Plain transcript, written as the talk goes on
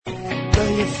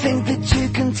you think that you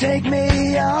can take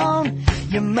me on?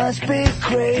 You must be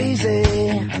crazy.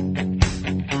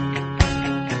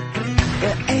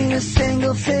 There ain't a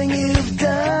single thing you've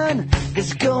done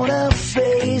that's gonna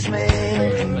faze me.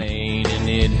 And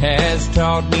it has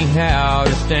taught me how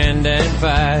to stand and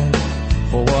fight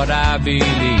for what I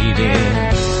believe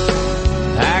in.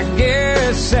 I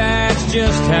guess that's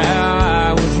just how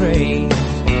I was raised.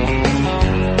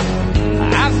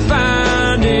 I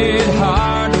find it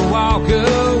hard to walk away.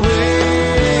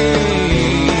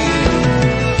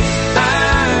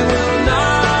 I will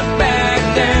not back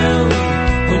down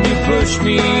when you push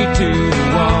me to the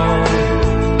wall,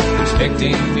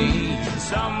 expecting me.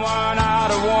 Someone ought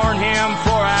to warn him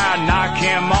before I knock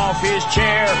him off his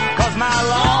chair, 'cause my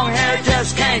long hair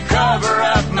just can't cover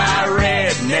up my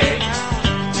redneck.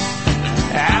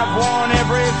 I've won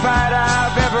every fight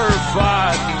I've ever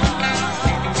fought,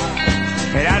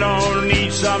 and I don't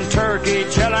need some turkey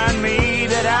telling me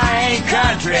that I ain't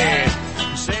country.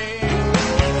 Say,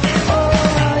 oh,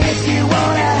 if you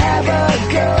wanna have a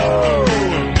go,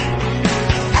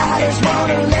 I just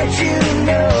wanna let you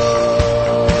know.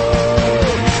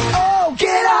 Oh,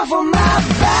 get off of my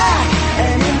back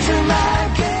and into my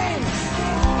game.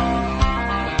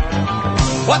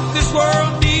 What this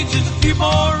world needs is a few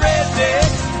more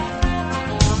rednecks,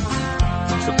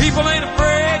 so people ain't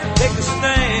afraid to take a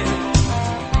stand.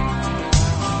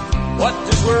 What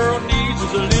this world needs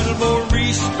is a little more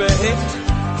respect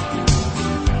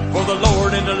for the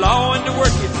Lord and the law and the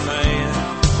working man.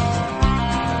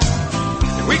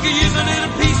 And we could use a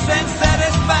little peace and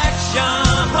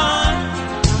satisfaction.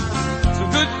 Some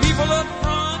good people up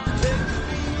front.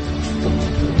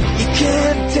 You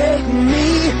can't take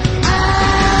me,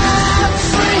 I'm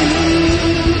free.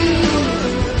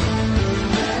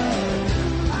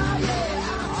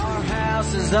 Our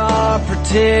houses are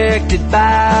protected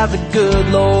by the good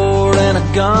Lord and a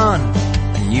gun,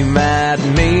 and you might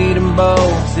meet them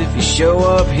both if you show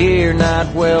up here,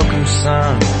 not welcome,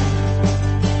 son.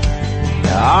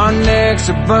 Our necks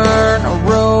are burnt, our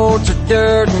roads are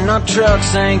dirt, and our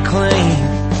trucks ain't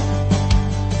clean.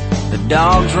 The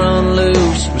dogs run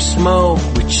loose, we smoke,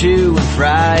 we chew and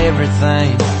fry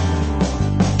everything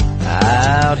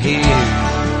out here.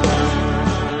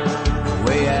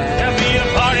 Way out. there'll be a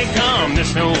party come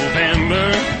this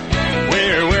November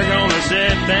where we're gonna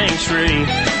set things free.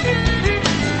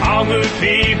 All good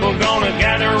people gonna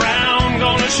gather round,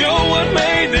 gonna show what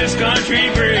made this country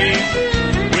free.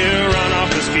 We'll run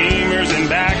off the schemers and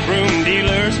backroom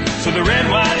dealers, so the red,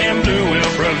 white, and blue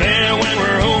will prevail when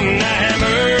we're holding the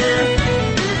hammer.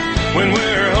 When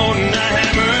we're holding the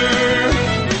hammer.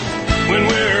 When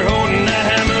we're holding the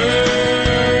hammer.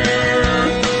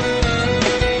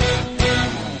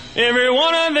 Every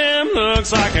one of them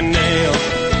looks like a nail.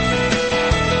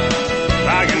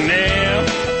 Like a nail.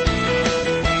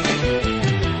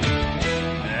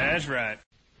 That's right.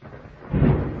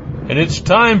 And it's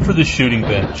time for the shooting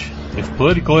bench. If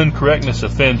political incorrectness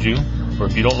offends you, or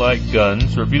if you don't like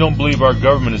guns, or if you don't believe our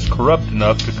government is corrupt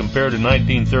enough to compare to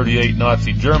 1938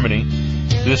 Nazi Germany,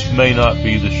 this may not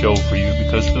be the show for you,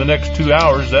 because for the next 2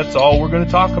 hours, that's all we're going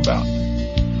to talk about.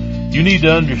 You need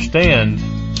to understand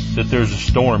that there's a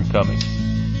storm coming.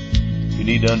 You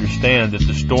need to understand that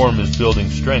the storm is building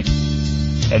strength.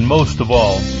 And most of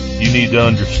all, you need to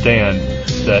understand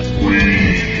that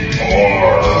we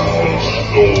are the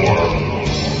storm.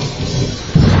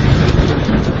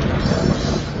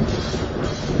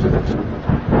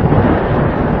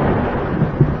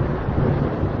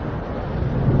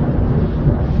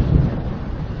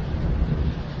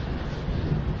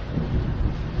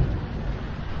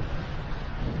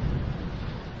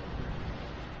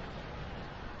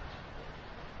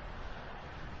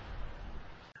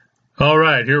 All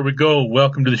right, here we go.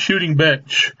 Welcome to the shooting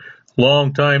bench.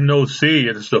 Long time no see.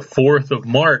 It's the 4th of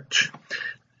March.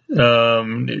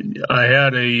 I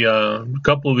had a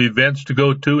couple of events to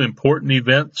go to, important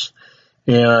events,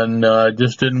 and it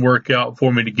just didn't work out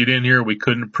for me to get in here. We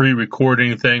couldn't pre-record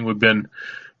anything. We've been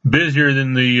busier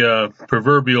than the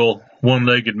proverbial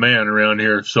one-legged man around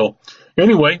here. So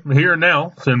anyway, I'm here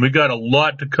now, and we got a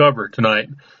lot to cover tonight.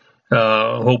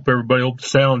 Hope the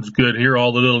sound's good here.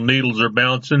 All the little needles are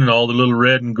bouncing and all the little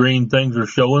red and green things are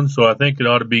showing, so I think it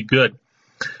ought to be good.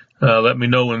 Let me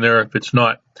know in there if it's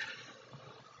not.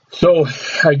 So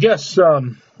I guess I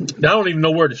don't even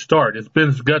know where to start. It's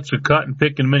been guts of cotton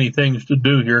picking, many things to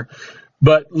do here.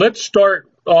 But let's start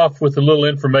off with a little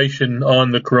information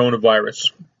on the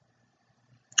coronavirus.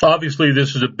 Obviously,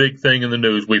 this is a big thing in the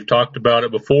news. We've talked about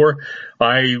it before.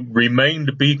 I remain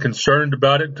to be concerned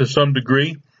about it to some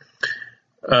degree.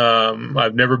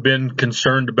 I've never been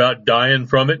concerned about dying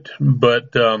from it,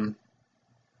 but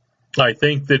I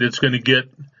think that it's going to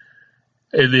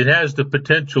it has the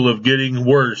potential of getting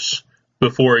worse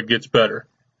before it gets better.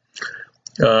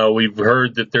 We've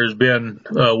heard that there's been,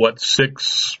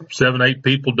 6, 7, 8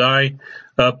 people die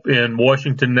up in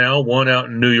Washington now, 1 out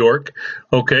in New York.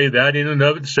 Okay, that in and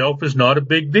of itself is not a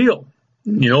big deal.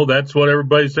 That's what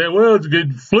everybody's saying. Well, it's a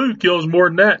good flu kills more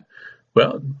than that.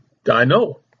 Well, I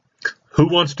know. Who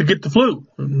wants to get the flu?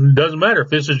 It doesn't matter if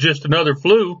this is just another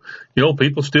flu,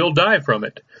 people still die from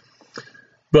it.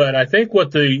 But I think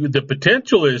what the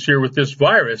potential is here with this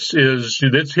virus is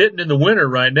it's hitting in the winter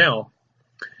right now.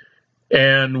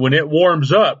 And when it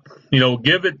warms up,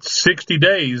 give it 60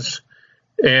 days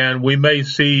and we may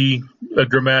see a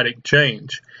dramatic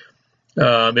change.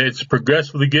 It's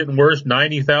progressively getting worse,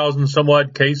 90,000 some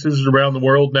odd cases around the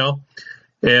world now,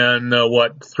 and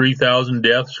 3,000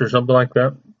 deaths or something like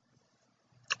that.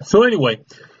 So anyway,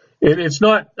 it's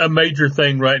not a major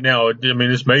thing right now.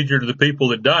 It's major to the people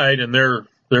that died and their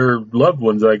loved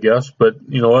ones, I guess, but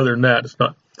other than that, it's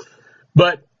not.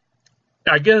 But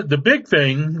I guess the big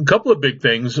thing, a couple of big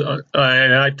things, and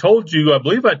I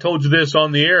believe I told you this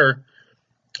on the air,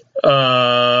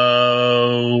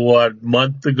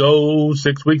 month ago,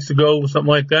 6 weeks ago, something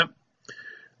like that,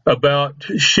 about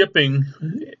shipping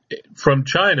from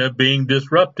China being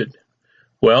disrupted.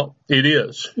 Well, it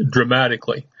is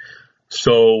dramatically.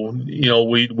 So,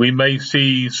 we may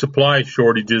see supply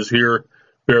shortages here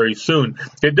very soon.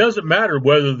 It doesn't matter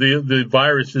whether the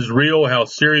virus is real, how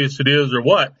serious it is or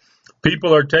what.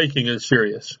 People are taking it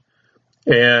serious,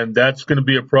 and that's going to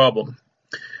be a problem.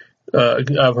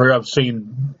 I've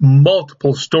seen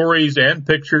multiple stories and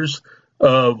pictures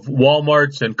of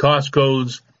Walmarts and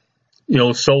Costco's,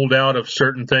 sold out of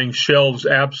certain things, shelves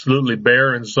absolutely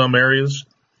bare in some areas.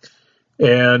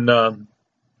 And,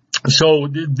 so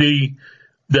the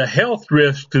health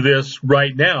risk to this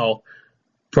right now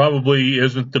probably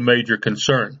isn't the major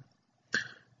concern.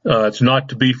 It's not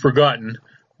to be forgotten,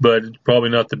 but it's probably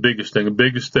not the biggest thing. The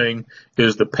biggest thing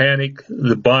is the panic,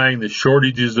 the buying, the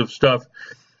shortages of stuff.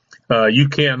 You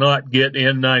cannot get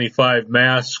N95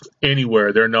 masks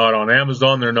anywhere. They're not on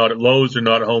Amazon. They're not at Lowe's. They're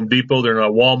not at Home Depot. They're not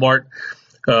at Walmart.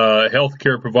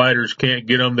 Healthcare providers can't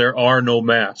get them. There are no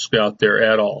masks out there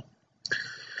at all.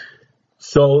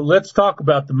 So let's talk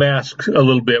about the masks a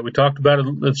little bit. We talked about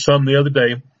it some the other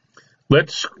day.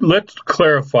 Let's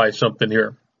clarify something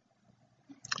here.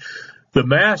 The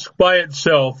mask by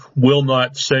itself will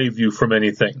not save you from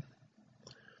anything.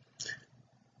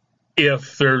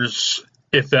 If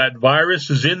that virus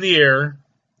is in the air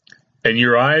and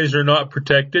your eyes are not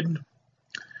protected,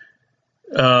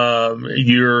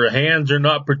 your hands are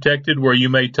not protected where you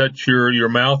may touch your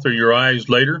mouth or your eyes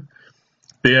later,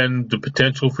 then the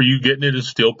potential for you getting it is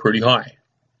still pretty high.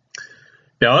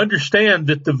 Now understand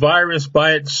that the virus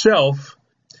by itself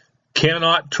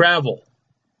cannot travel.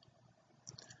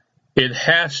 It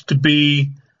has to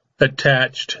be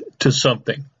attached to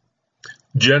something,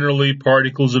 generally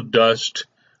particles of dust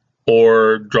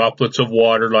or droplets of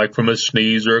water like from a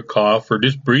sneeze or a cough or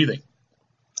just breathing.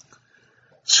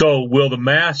 So will the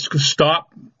mask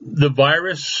stop the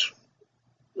virus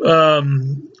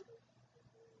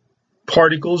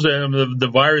particles and the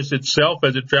virus itself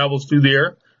as it travels through the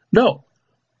air? No.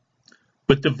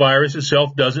 But the virus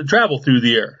itself doesn't travel through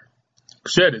the air. Like I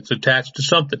said, it's attached to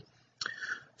something.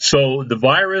 So the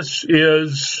virus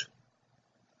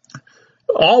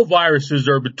all viruses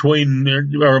are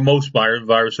most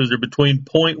viruses are between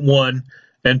 0.1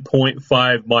 and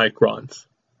 0.5 microns.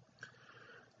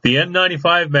 The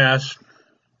N95 mask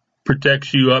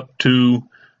protects you up to,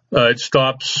 it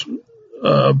stops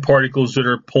particles that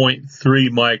are 0.3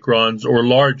 microns or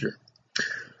larger.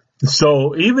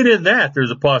 So even in that,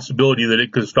 there's a possibility that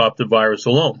it could stop the virus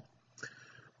alone.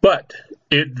 But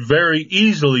it very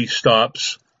easily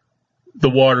stops the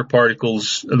water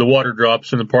particles, the water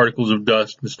drops and the particles of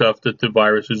dust and stuff that the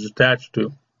virus is attached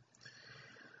to.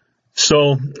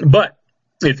 So, but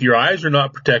if your eyes are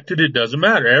not protected, it doesn't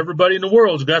matter. Everybody in the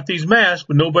world's got these masks,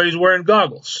 but nobody's wearing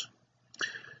goggles.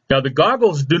 Now, the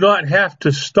goggles do not have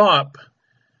to stop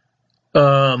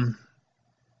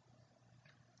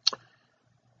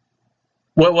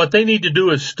what they need to do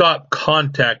is stop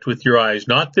contact with your eyes.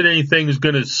 Not that anything is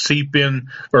going to seep in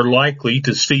or likely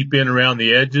to seep in around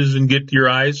the edges and get to your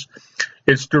eyes.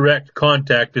 It's direct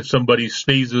contact if somebody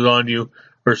sneezes on you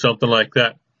or something like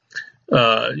that.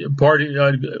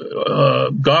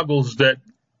 Goggles that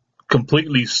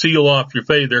completely seal off your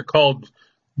face, they're called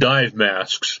dive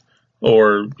masks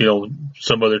or,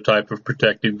 some other type of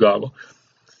protective goggle.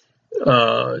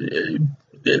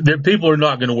 People are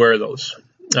not going to wear those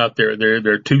out there.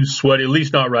 They're too sweaty, at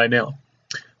least not right now.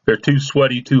 They're too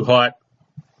sweaty, too hot.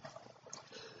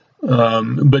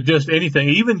 But just anything,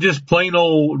 even just plain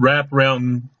old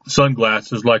wraparound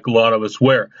sunglasses like a lot of us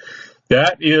wear,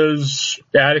 that is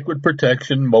adequate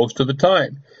protection most of the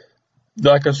time.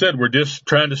 Like I said, we're just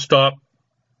trying to stop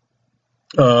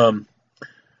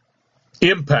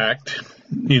impact,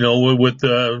 with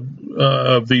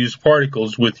of these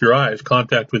particles with your eyes,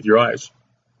 contact with your eyes.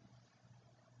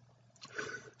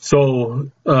 So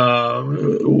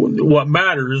what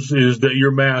matters is that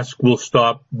your mask will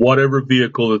stop whatever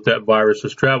vehicle that virus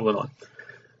is traveling on.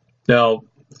 Now,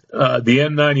 the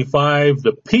N95,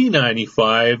 the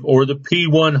P95, or the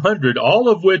P100, all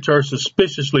of which are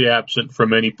suspiciously absent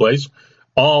from any place,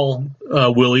 all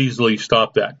will easily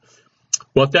stop that.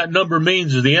 What that number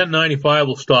means is the N95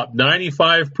 will stop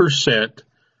 95%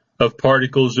 of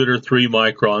particles that are 3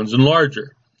 microns and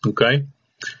larger. Okay?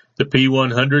 The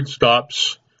P100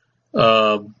 stops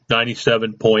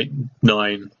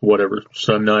 97.9, whatever,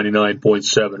 so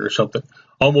 99.7 or something.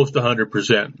 Almost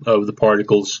 100% of the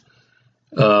particles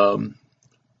 0.3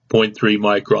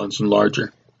 microns and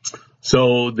larger.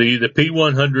 So the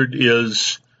P100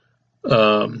 is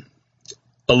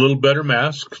a little better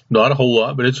mask, not a whole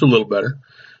lot, but it's a little better.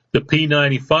 The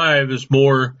P95 is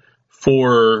more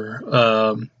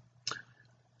for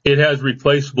it has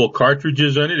replaceable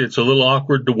cartridges in it. It's a little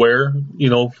awkward to wear,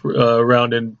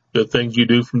 around in the things you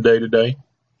do from day to day.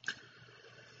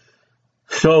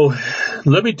 So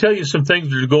let me tell you some things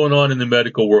that are going on in the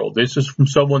medical world. This is from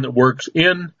someone that works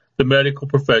in the medical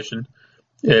profession.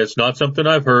 It's not something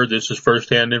I've heard. This is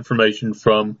firsthand information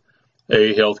from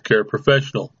a healthcare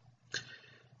professional.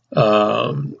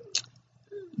 There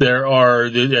are,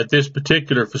 at this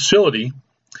particular facility,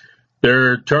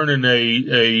 they're turning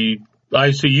a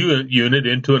ICU unit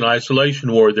into an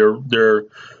isolation ward. They're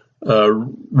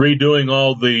redoing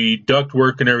all the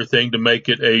ductwork and everything to make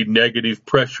it a negative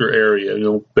pressure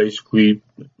area, basically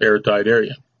airtight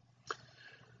area.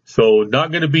 So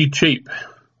not going to be cheap.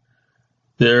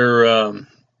 They're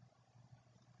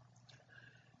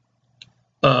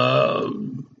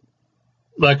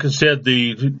like I said,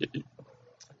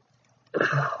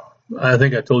 I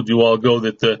think I told you a while ago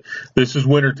that this is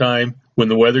wintertime. When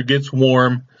the weather gets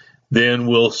warm, then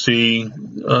we'll see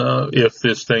if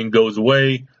this thing goes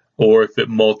away or if it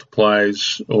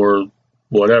multiplies or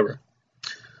whatever.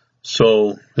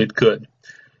 So it could.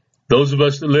 Those of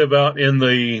us that live out in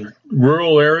the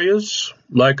rural areas,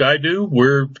 like I do,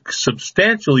 we're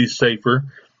substantially safer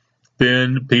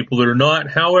than people that are not.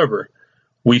 However,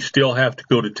 we still have to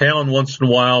go to town once in a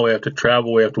while. We have to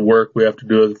travel. We have to work. We have to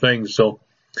do other things. So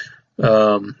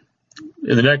in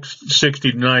the next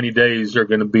 60 to 90 days are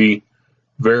going to be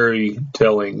very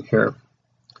telling here.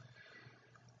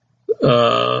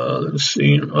 Let's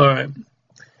see. All right.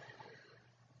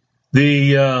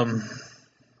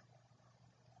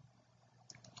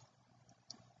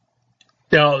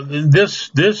 Now,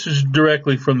 this is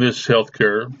directly from this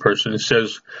healthcare person. It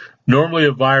says, normally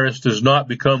a virus does not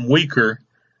become weaker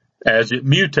as it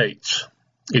mutates.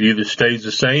 It either stays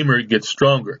the same or it gets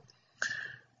stronger.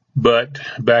 But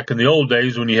back in the old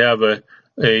days, when you have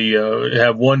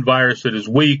have one virus that is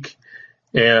weak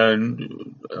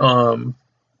and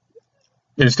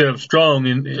instead of strong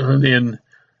in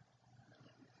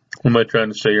what am I trying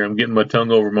to say here? I'm getting my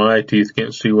tongue over my eye teeth.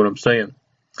 Can't see what I'm saying.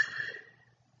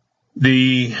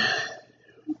 I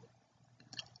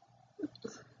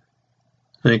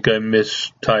think I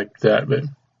mistyped that, but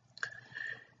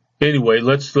anyway,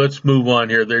 let's move on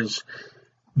here.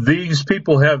 These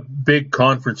people have big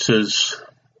conferences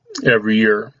every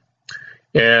year,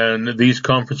 and these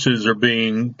conferences are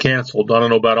being canceled. I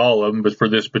don't know about all of them, but for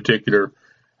this particular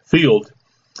field.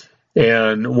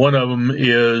 And one of them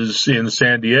is in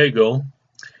San Diego.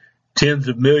 Tens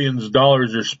of millions of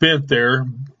dollars are spent there,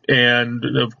 and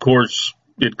of course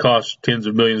it costs tens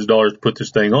of millions of dollars to put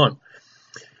this thing on.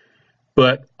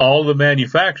 But all the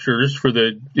manufacturers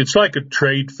it's like a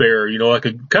trade fair,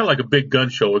 kind of like a big gun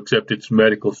show, except it's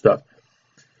medical stuff.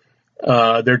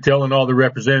 They're telling all the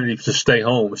representatives to stay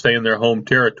home, stay in their home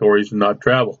territories and not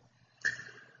travel.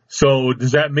 So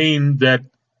does that mean that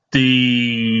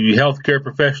the healthcare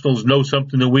professionals know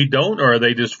something that we don't, or are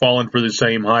they just falling for the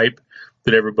same hype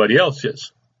that everybody else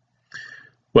is?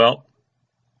 Well,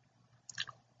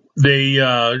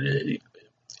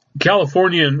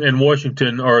 California and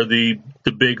Washington are the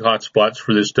big hot spots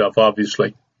for this stuff,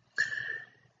 obviously.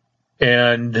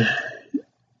 And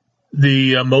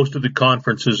most of the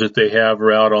conferences that they have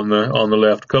are out on the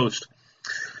left coast.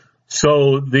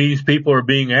 So these people are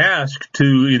being asked to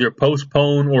either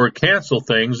postpone or cancel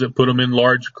things that put them in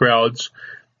large crowds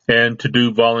and to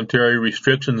do voluntary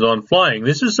restrictions on flying.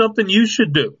 This is something you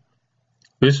should do.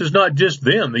 This is not just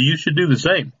them. You should do the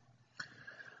same.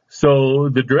 So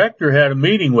the director had a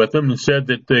meeting with them and said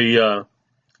that they,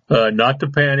 not to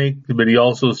panic, but he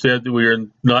also said that we are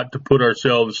not to put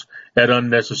ourselves at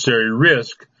unnecessary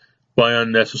risk by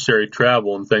unnecessary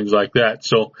travel and things like that.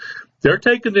 So they're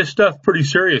taking this stuff pretty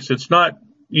serious. It's not,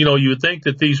 you would think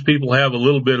that these people have a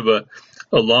little bit of a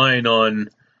line on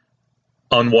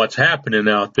what's happening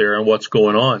out there and what's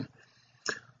going on.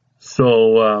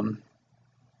 So,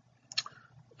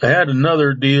 I had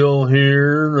another deal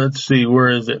here. Let's see, where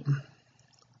is it?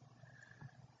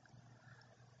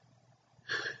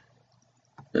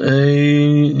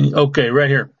 Okay, right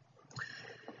here.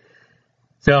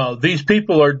 Now, these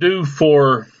people are due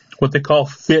for what they call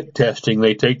fit testing.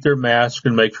 They take their mask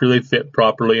and make sure they fit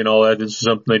properly and all that. This is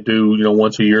something they do,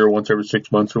 once a year, once every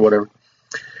 6 months or whatever.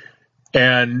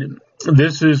 And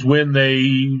this is when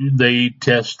they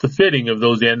test the fitting of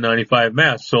those N95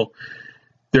 masks. So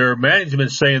their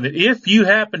management is saying that if you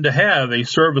happen to have a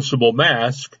serviceable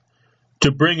mask,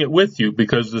 to bring it with you,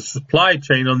 because the supply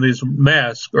chain on these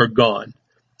masks are gone.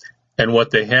 And what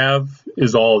they have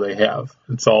is all they have.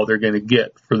 It's all they're going to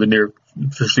get for the near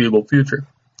foreseeable future.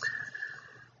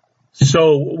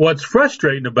 So what's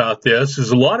frustrating about this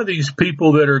is a lot of these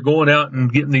people that are going out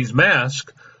and getting these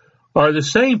masks are the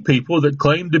same people that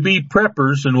claim to be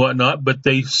preppers and whatnot, but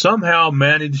they somehow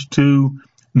manage to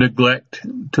neglect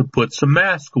to put some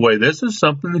masks away. This is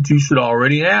something that you should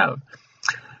already have.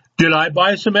 Did I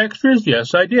buy some extras?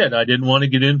 Yes, I did. I didn't want to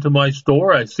get into my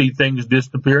store. I see things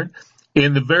disappearing.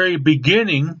 In the very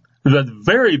beginning,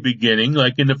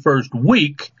 like in the first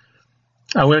week,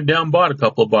 I went down and bought a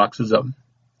couple of boxes of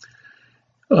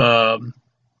them.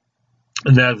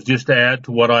 And that was just to add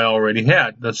to what I already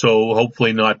had. So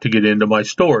hopefully not to get into my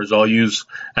stores. I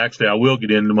will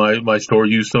get into my store,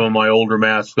 use some of my older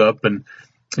masks up and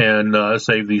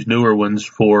save these newer ones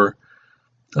for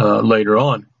later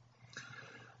on.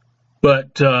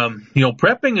 But,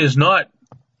 prepping is not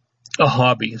a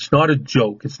hobby. It's not a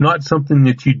joke. It's not something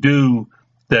that you do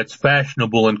that's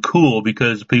fashionable and cool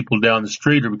because people down the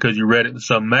street or because you read it in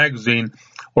some magazine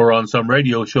or on some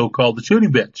radio show called The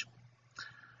Shooting Bench.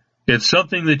 It's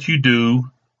something that you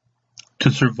do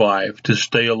to survive, to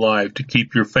stay alive, to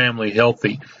keep your family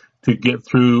healthy, to get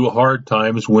through hard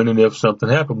times when and if something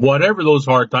happens. Whatever those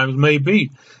hard times may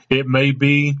be. It may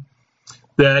be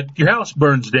that your house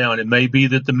burns down. It may be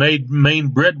that the main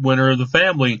breadwinner of the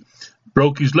family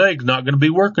broke his leg, not going to be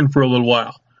working for a little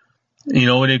while.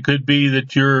 And it could be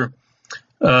that you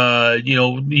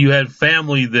had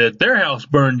family that their house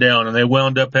burned down and they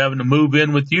wound up having to move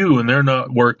in with you and they're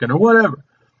not working or whatever.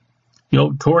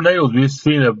 Tornadoes. We've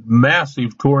seen a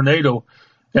massive tornado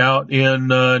out in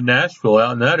Nashville,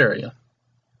 out in that area.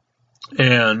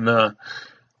 And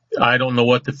I don't know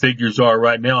what the figures are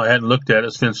right now. I hadn't looked at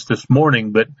it since this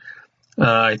morning, but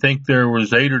I think there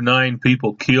was 8 or 9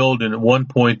 people killed, and at one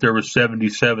point there were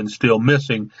 77 still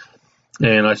missing.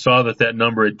 And I saw that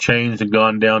number had changed and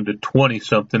gone down to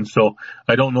 20-something. So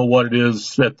I don't know what it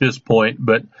is at this point,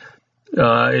 but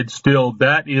it's still,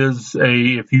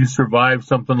 if you survive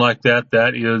something like that,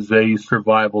 that is a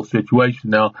survival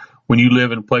situation. Now, when you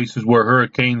live in places where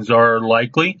hurricanes are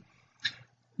likely,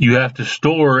 you have to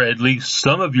store at least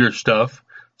some of your stuff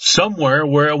somewhere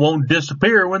where it won't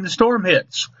disappear when the storm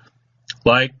hits,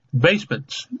 like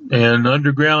basements and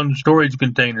underground storage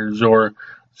containers or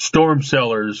storm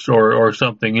cellars or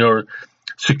something, or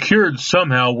secured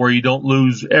somehow where you don't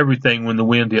lose everything when the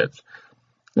wind hits.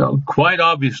 Quite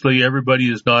obviously,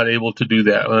 everybody is not able to do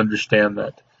that. I understand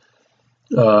that.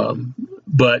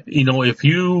 But, if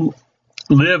you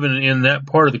live in that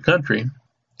part of the country,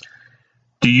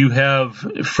 do you have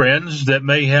friends that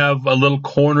may have a little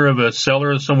corner of a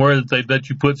cellar somewhere that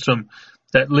you put some,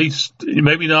 at least,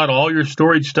 maybe not all your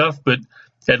storage stuff, but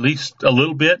at least a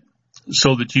little bit,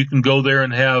 so that you can go there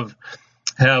and have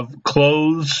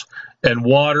clothes and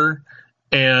water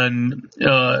and,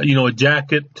 a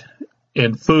jacket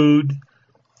and food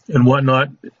and whatnot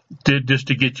just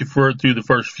to get you through the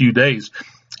first few days.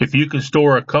 If you can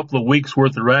store a couple of weeks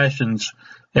worth of rations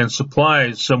and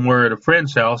supplies somewhere at a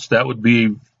friend's house, that would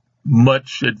be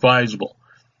much advisable.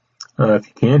 If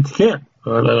you can, you can.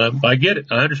 I get it.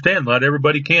 I understand. Not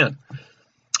everybody can.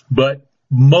 But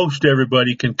most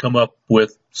everybody can come up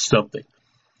with something.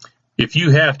 If you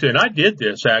have to, and I did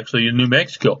this actually in New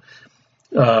Mexico.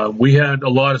 We had a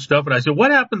lot of stuff, and I said,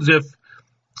 what happens if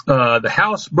the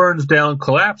house burns down,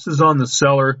 collapses on the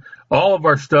cellar, all of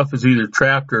our stuff is either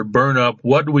trapped or burned up?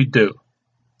 What do?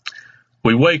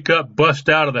 We wake up, bust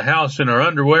out of the house in our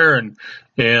underwear,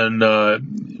 and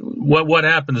what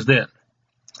happens then?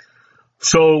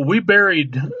 So we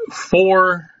buried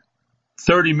 4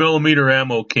 30 millimeter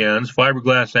ammo cans,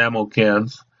 fiberglass ammo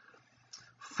cans,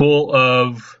 full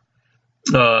of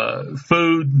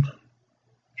food,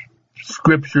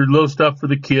 scripture, little stuff for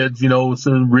the kids,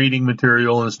 some reading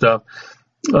material and stuff.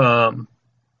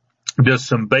 Just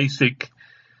some basic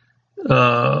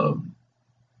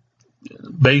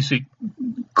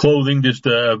clothing, just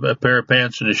a pair of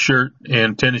pants and a shirt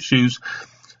and tennis shoes.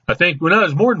 I think when I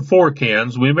was more than 4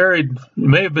 cans, we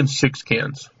may have been 6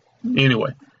 cans.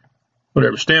 Anyway,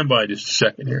 whatever. Stand by just a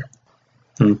second here.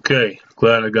 Okay.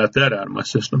 Glad I got that out of my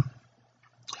system.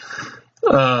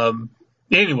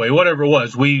 Anyway, whatever it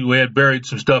was, we had buried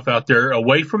some stuff out there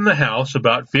away from the house,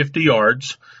 about 50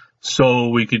 yards, so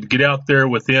we could get out there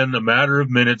within a matter of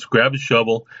minutes, grab a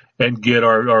shovel, and get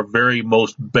our very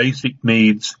most basic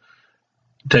needs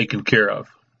taken care of.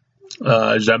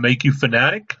 Does that make you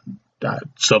fanatic?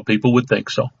 Some people would think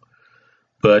so.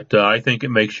 But I think it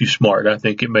makes you smart. I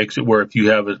think it makes it where if you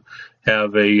have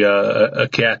a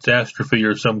catastrophe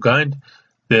or some kind,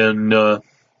 then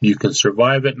you can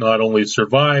survive it. Not only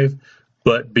survive,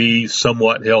 but be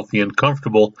somewhat healthy and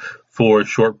comfortable for a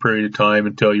short period of time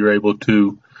until you're able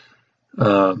to,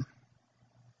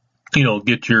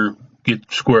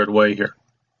 get squared away here.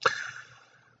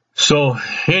 So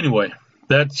anyway,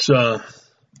 that's, I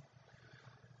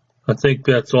think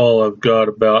that's all I've got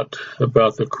about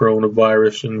the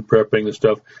coronavirus and prepping and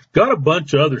stuff. Got a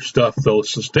bunch of other stuff though,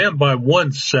 so stand by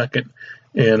 1 second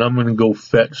and I'm going to go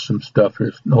fetch some stuff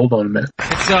here. Hold on a minute.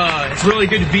 It's really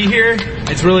good to be here.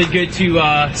 It's really good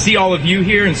to see all of you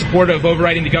here in support of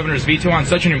overriding the governor's veto on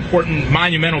such an important,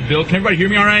 monumental bill. Can everybody hear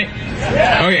me all right?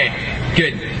 Yeah. Okay,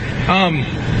 good.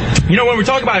 When we're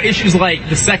talking about issues like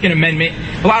the Second Amendment,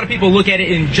 a lot of people look at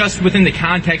it in just within the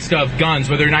context of guns,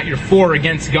 whether or not you're for or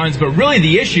against guns, but really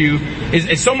the issue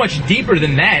is so much deeper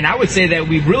than that, and I would say that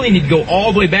we really need to go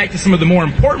all the way back to some of the more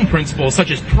important principles,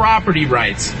 such as property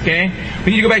rights, okay?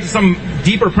 We need to go back to some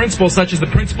deeper principles, such as the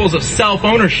principles of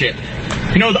self-ownership.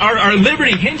 Our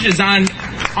liberty hinges on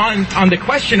the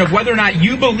question of whether or not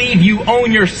you believe you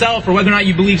own yourself or whether or not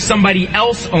you believe somebody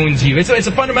else owns you. It's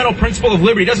a fundamental principle of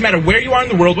liberty. It doesn't matter where you are in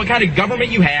the world, what kind of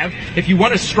government you have. If you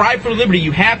want to strive for liberty,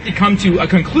 you have to come to a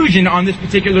conclusion on this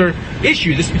particular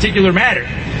issue, this particular matter.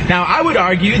 Now, I would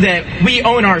argue that we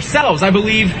own ourselves. I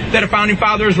believe that our founding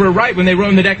fathers were right when they wrote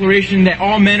in the Declaration that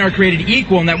all men are created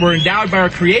equal and that we're endowed by our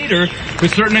Creator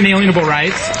with certain inalienable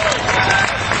rights.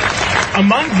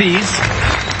 Among these,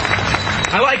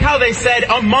 I like how they said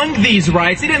among these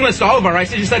rights. They didn't list all of our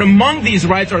rights. They just said among these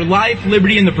rights are life,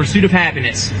 liberty, and the pursuit of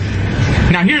happiness.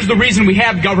 Now here's the reason we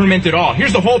have government at all.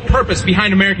 Here's the whole purpose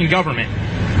behind American government.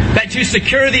 That to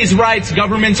secure these rights,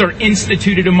 governments are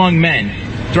instituted among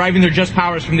men, deriving their just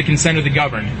powers from the consent of the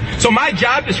governed. So my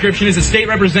job description is a state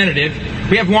representative.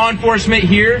 We have law enforcement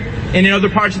here and in other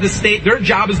parts of the state. Their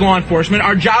job is law enforcement.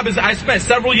 Our job is, I spent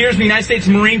several years in the United States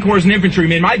Marine Corps as an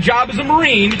infantryman. My job as a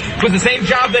Marine was the same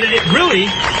job that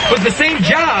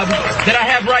I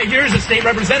have right here as a state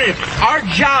representative. Our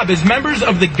job as members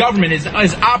of the government,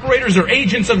 as operators or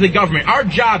agents of the government, our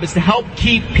job is to help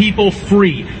keep people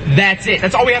free. That's it.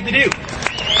 That's all we have to do.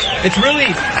 It's really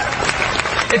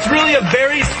a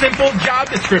very simple job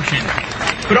description.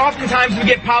 But oftentimes we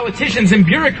get politicians and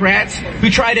bureaucrats who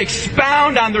try to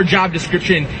expound on their job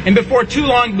description, and before too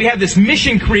long we have this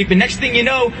mission creep, and next thing you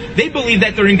know, they believe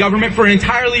that they're in government for an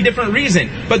entirely different reason.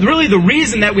 But really the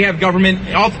reason that we have government,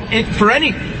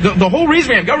 the whole reason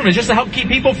we have government is just to help keep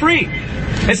people free.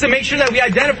 It's to make sure that we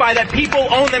identify that people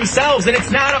own themselves, and it's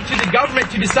not up to the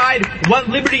government to decide what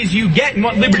liberties you get and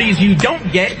what liberties you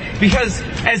don't get, because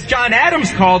as John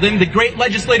Adams called him, the great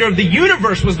legislator of the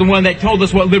universe was the one that told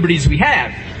us what liberties we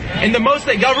have. And the most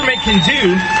that government can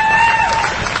do,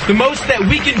 the most that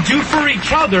we can do for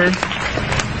each other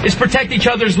is protect each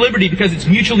other's liberty because it's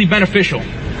mutually beneficial.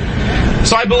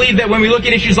 So I believe that when we look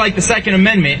at issues like the Second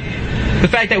Amendment, the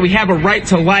fact that we have a right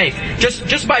to life,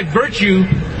 just by virtue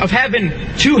of having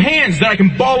two hands that I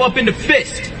can ball up into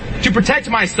fist to protect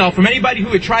myself from anybody who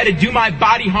would try to do my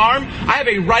body harm, I have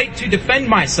a right to defend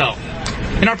myself.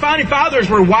 And our founding fathers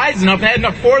were wise enough and had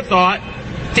enough forethought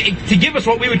to give us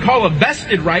what we would call a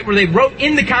vested right, where they wrote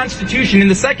in the Constitution, in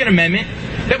the Second Amendment,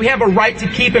 that we have a right to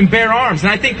keep and bear arms.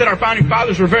 And I think that our founding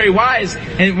fathers were very wise,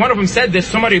 and one of them said this,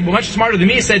 somebody much smarter than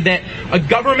me said that a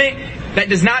government that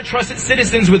does not trust its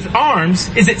citizens with arms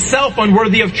is itself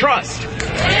unworthy of trust.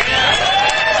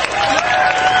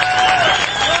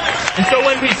 And so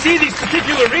when we see these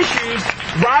particular issues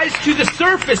rise to the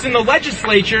surface in the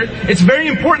legislature, it's very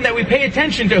important that we pay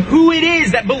attention to who it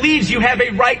is that believes you have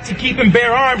a right to keep and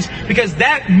bear arms, because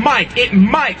that might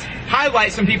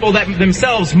highlight some people that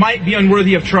themselves might be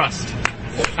unworthy of trust.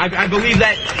 I believe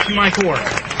that to my core.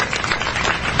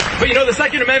 But the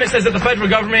Second Amendment says that the federal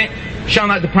government shall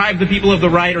not deprive the people of the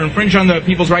right or infringe on the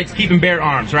people's right to keep and bear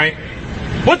arms, right?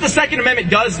 What the Second Amendment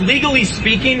does, legally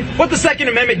speaking, what the Second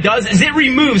Amendment does is it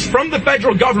removes from the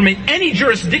federal government any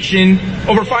jurisdiction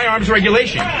over firearms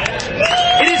regulation.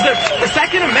 It is the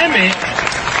Second Amendment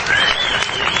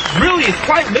really is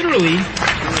quite literally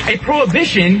a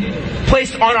prohibition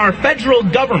placed on our federal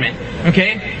government,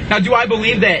 okay? Now, do I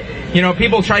believe that,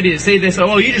 people try to say this,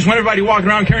 oh, you just want everybody walking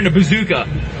around carrying a bazooka.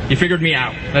 You figured me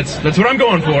out. That's what I'm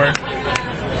going for.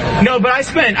 No, but I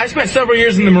spent several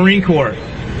years in the Marine Corps.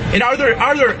 And are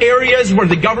there areas where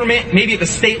the government, maybe at the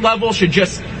state level, should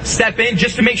just step in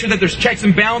just to make sure that there's checks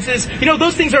and balances?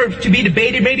 Those things are to be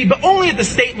debated maybe, but only at the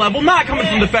state level, not coming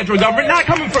from the federal government, not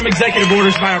coming from executive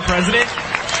orders by our president.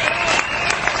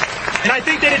 And I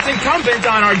think that it's incumbent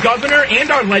on our governor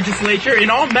and our legislature and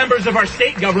all members of our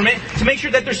state government to make sure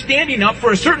that they're standing up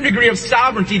for a certain degree of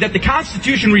sovereignty that the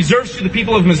Constitution reserves to the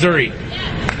people of Missouri.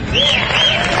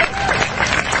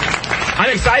 I'm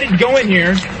excited to go in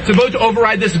here to vote to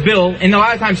override this bill, and a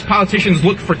lot of times politicians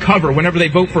look for cover whenever they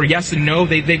vote for yes and no.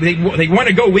 They want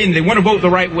to go in, they want to vote the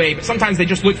right way, but sometimes they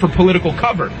just look for political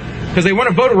cover because they want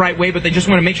to vote the right way, but they just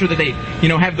want to make sure that they,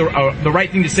 have the right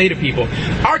thing to say to people.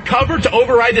 Our cover to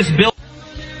override this bill.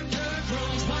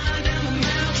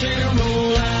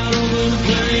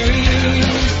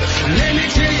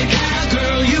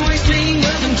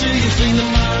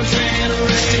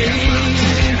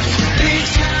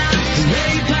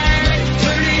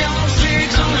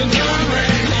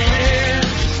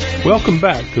 Welcome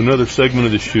back to another segment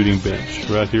of the Shooting Bench,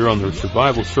 right here on the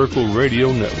Survival Circle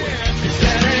Radio Network.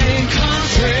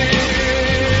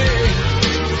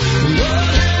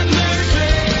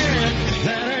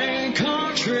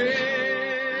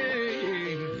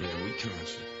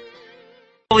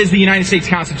 Is the United States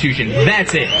Constitution.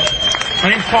 That's it. My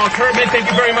name's Paul Kurtman. Thank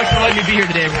you very much for letting me be here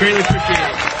today. I greatly appreciate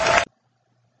it.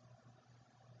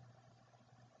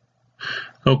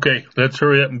 Okay, let's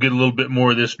hurry up and get a little bit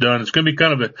more of this done. It's going to be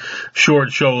kind of a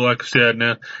short show, like I said.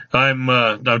 Now,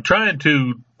 I'm trying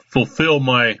to fulfill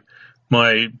my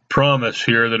promise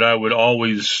here that I would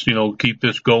always, keep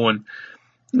this going.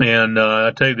 And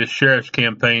I tell you, this sheriff's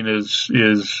campaign is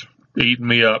eating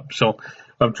me up. So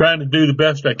I'm trying to do the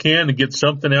best I can to get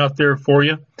something out there for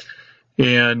you.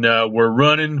 And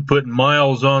we're putting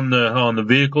miles on the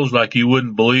vehicles like you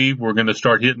wouldn't believe. We're going to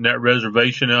start hitting that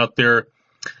reservation out there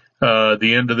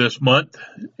the end of this month,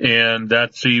 and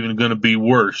that's even going to be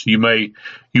worse. You may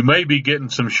be getting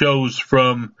some shows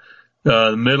from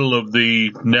the middle of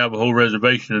the Navajo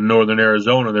reservation in northern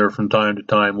Arizona there from time to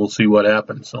time. We'll see what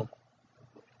happens. So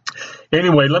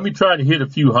anyway, let me try to hit a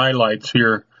few highlights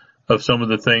here of some of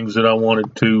the things that I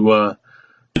wanted to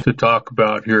talk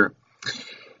about here.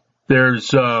 There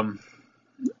was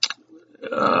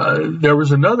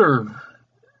another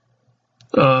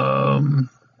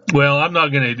well, I'm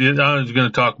not going to. I was going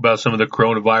to talk about some of the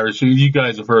coronavirus. You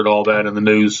guys have heard all that in the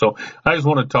news, so I just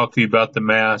want to talk to you about the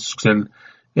masks and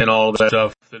all of that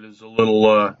stuff that is a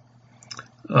little,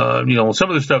 some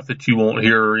of the stuff that you won't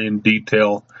hear in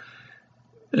detail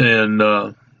and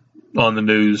on the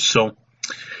news. So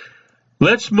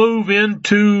let's move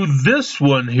into this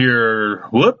one here.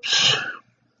 Whoops.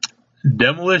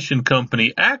 Demolition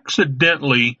company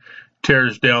accidentally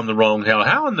tears down the wrong house.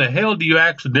 How in the hell do you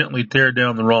accidentally tear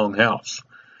down the wrong house?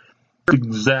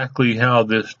 Exactly how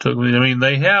this took. I mean,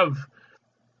 they have,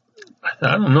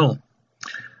 I don't know.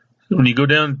 When you go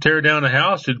down and tear down a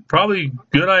house, it's probably a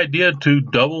good idea to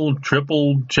double,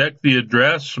 triple check the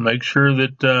address, make sure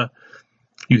that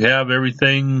you have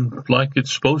everything like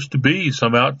it's supposed to be.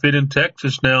 Some outfit in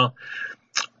Texas now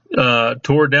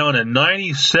tore down a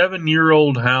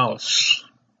 97-year-old house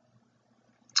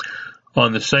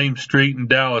on the same street in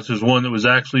Dallas as one that was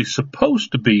actually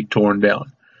supposed to be torn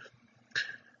down.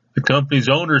 The company's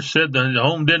owner said the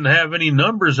home didn't have any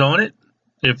numbers on it.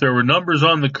 If there were numbers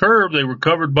on the curb, they were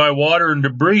covered by water and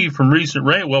debris from recent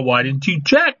rain. Well, why didn't you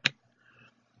check?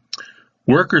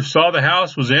 Workers saw the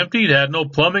house was empty. It had no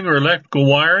plumbing or electrical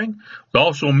wiring. It was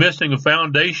also missing a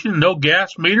foundation, no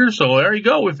gas meter. So there you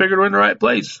go. We figured we're in the right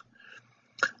place.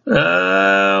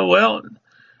 Well,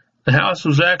 the house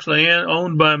was actually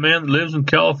owned by a man that lives in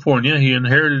California. He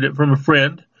inherited it from a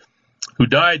friend who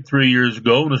died 3 years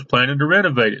ago and was planning to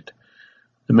renovate it.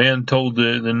 The man told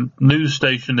the news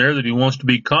station there that he wants to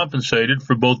be compensated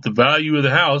for both the value of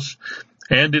the house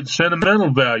and its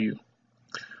sentimental value.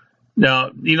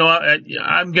 Now,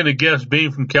 I'm going to guess,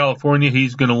 being from California,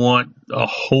 he's going to want a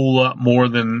whole lot more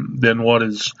than what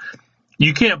is.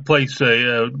 You can't place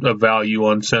a value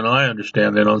on I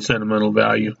understand that, on sentimental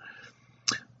value.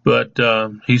 But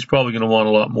he's probably going to want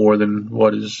a lot more than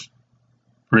what is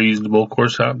reasonable. Of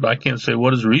course, I can't say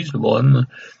what is reasonable. And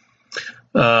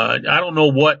I don't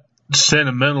know what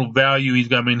sentimental value he's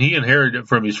got. I mean, he inherited it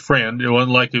from his friend. It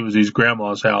wasn't like it was his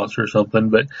grandma's house or something.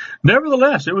 But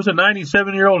nevertheless, it was a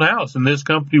 97-year-old house, and this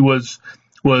company was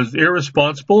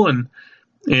irresponsible and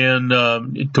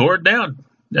it tore it down.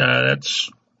 That's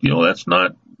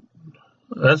not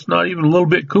even a little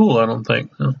bit cool, I don't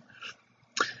think. So,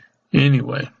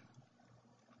 anyway.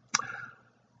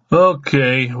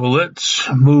 Okay, well, let's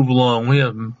move along. We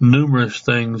have numerous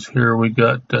things here we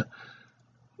got to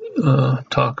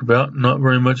talk about. Not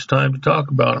very much time to talk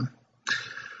about them.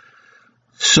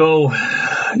 So,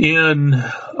 in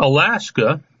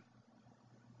Alaska,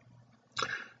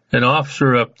 an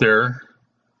officer up there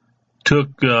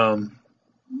took, the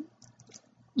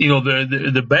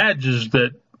badges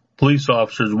that police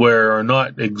officers wear are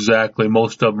not exactly,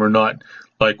 most of them are not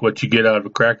like what you get out of a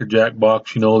Cracker Jack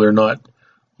box. They're not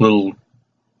little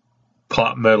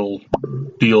pot metal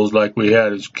deals like we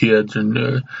had as kids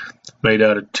and made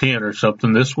out of tin or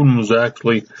something. This one was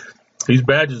actually, these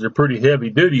badges are pretty heavy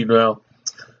duty. Now,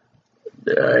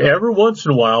 every once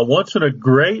in a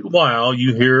great while,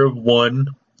 you hear of one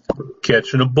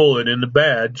catching a bullet in the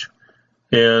badge,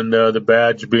 and the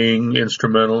badge being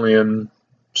instrumental in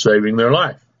saving their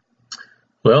life.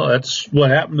 Well, that's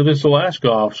what happened to this Alaska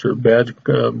officer.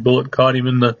 Bullet caught him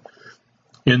in the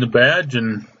badge,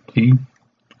 and he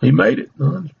made it.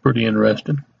 Well, that's pretty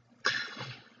interesting.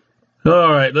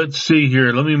 All right, let's see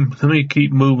here. Let me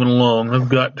keep moving along.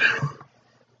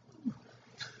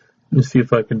 Let's see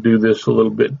if I can do this a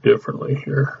little bit differently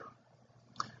here.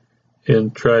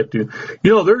 And try to,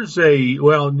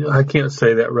 I can't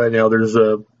say that right now. There's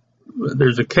a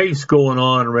case going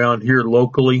on around here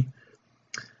locally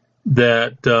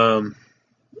that I'm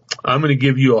going to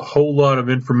give you a whole lot of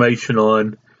information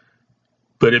on,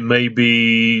 but it may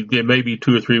be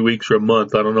 2 or 3 weeks or a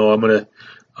month. I don't know. I'm going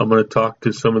to talk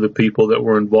to some of the people that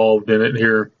were involved in it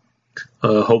here,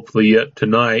 hopefully yet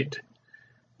tonight,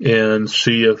 and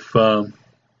see if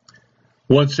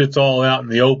once it's all out in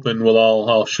the open,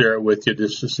 I'll share it with you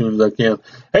just as soon as I can.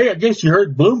 Hey, I guess you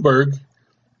heard Bloomberg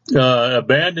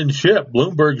abandoned ship.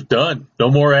 Bloomberg's done. No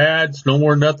more ads, no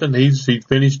more nothing. He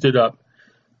finished it up.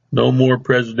 No more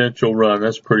presidential run.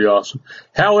 That's pretty awesome.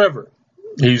 However,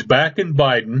 he's backing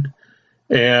Biden,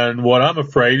 and what I'm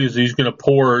afraid is he's going to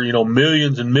pour,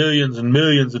 millions and millions and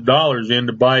millions of dollars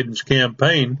into Biden's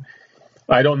campaign.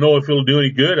 I don't know if it'll do any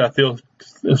good. I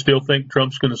still think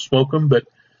Trump's going to smoke him, but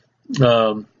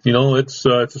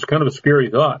it's kind of a scary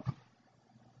thought.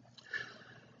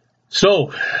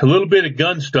 So, a little bit of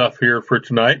gun stuff here for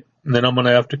tonight, and then I'm going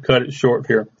to have to cut it short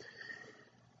here.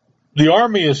 The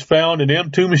Army has found an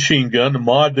M2 machine gun, the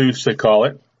Ma Deuce they call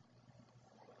it,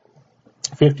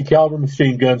 50 caliber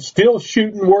machine gun, still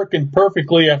shooting, working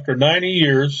perfectly after 90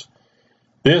 years.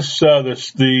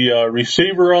 The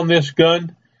receiver on this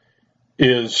gun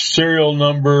is serial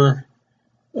number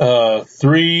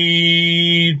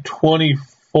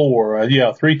 324.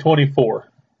 324.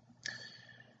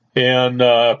 And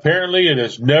apparently it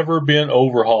has never been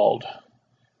overhauled.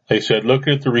 They said, look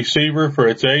at the receiver for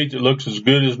its age. It looks as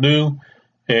good as new.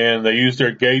 And they use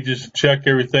their gauges to check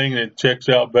everything, and it checks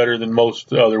out better than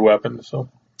most other weapons. So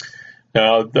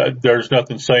now there's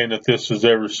nothing saying that this has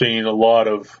ever seen a lot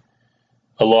of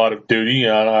duty.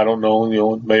 I don't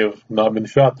know. It may have not been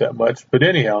shot that much, but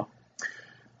anyhow,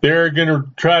 they're going to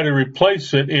try to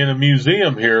replace it in a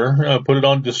museum here, put it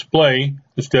on display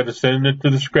instead of sending it to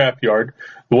the scrapyard.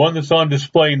 The one that's on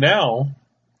display now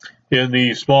in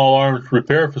the small arms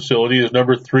repair facility is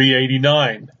number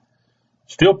 389.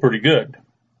 Still pretty good.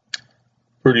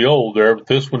 Pretty old there, but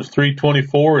this one's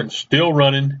 324 and still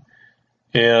running.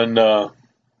 And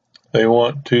they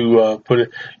want to put it.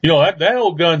 That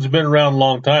old gun's been around a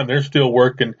long time. They're still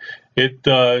working.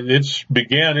 It's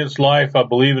began its life, I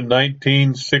believe, in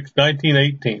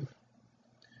 1918,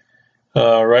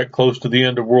 right close to the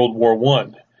end of World War I,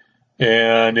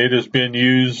 and it has been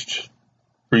used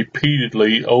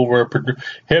repeatedly over.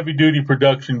 Heavy duty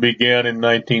production began in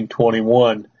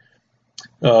 1921.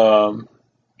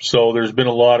 So there's been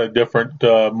a lot of different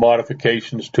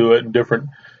modifications to it and different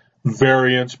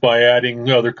variants by adding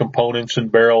other components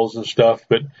and barrels and stuff.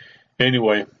 But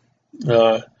anyway,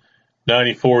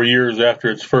 94 years after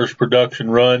its first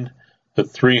production run, the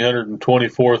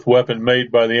 324th weapon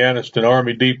made by the Anniston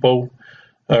Army Depot,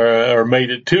 or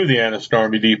made it to the Anniston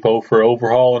Army Depot for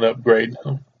overhaul and upgrade.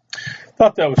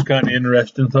 Thought that was kind of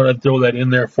interesting. Thought I'd throw that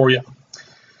in there for you.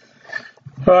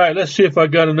 All right, let's see if I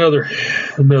got another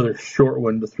short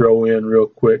one to throw in real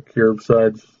quick here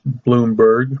besides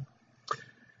Bloomberg.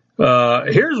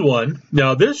 Here's one.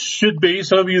 Now, this should be,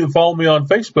 some of you that follow me on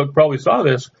Facebook probably saw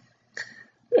this.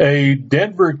 A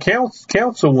Denver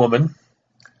councilwoman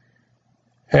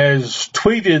has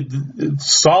tweeted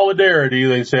solidarity,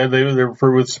 they said,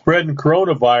 with spreading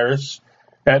coronavirus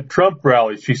at Trump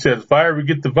rallies. She says, if I ever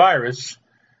get the virus,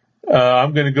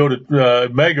 I'm going to go to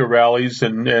mega rallies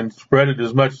and spread it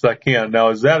as much as I can. Now,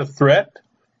 is that a threat?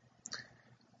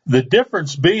 The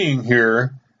difference being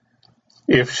here,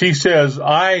 if she says,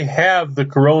 I have the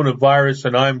coronavirus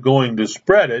and I'm going to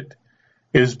spread it,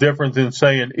 is different than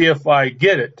saying, if I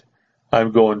get it,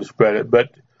 I'm going to spread it.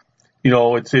 But, you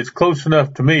know, it's close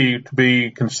enough to me to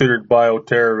be considered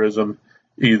bioterrorism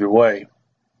either way.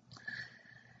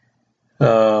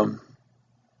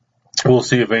 We'll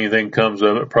see if anything comes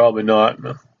of it. Probably not.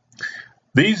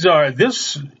 These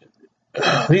Democrats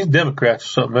are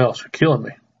something else. They're killing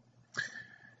me.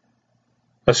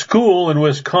 A school in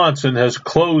Wisconsin has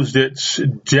closed its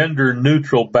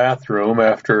gender-neutral bathroom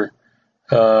after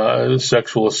a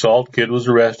sexual assault. Kid was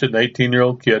arrested, an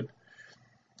 18-year-old kid.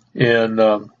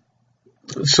 And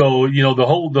so, you know, the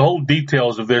whole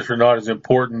details of this are not as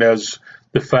important as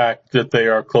the fact that they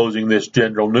are closing this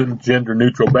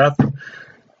gender-neutral bathroom.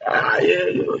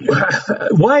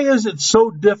 Why is it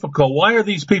so difficult? Why are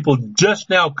these people just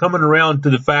now coming around to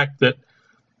the fact that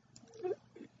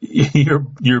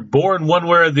you're born one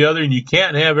way or the other and you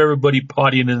can't have everybody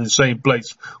pottying in the same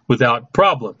place without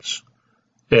problems?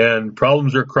 And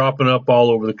problems are cropping up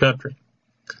all over the country.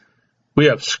 We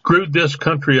have screwed this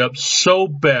country up so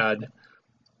bad,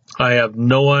 I have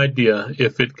no idea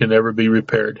if it can ever be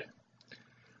repaired.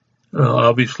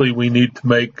 Obviously, we need to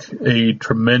make a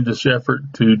tremendous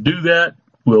effort to do that.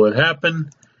 Will it happen?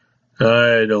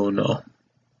 I don't know.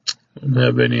 I don't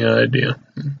have any idea.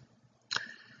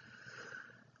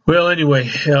 Well,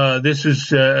 anyway, this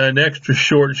is an extra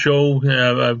short show.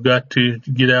 I've got to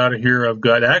get out of here. I've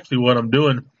got actually what I'm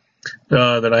doing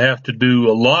that I have to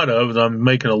do a lot of is I'm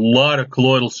making a lot of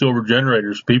colloidal silver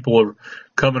generators. People are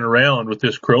coming around with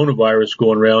this coronavirus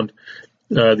going around.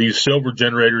 These silver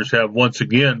generators have once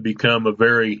again become a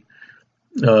very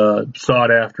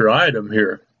sought after item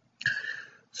here.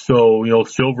 So, you know,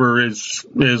 silver is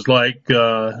like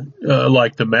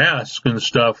the mask and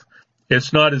stuff.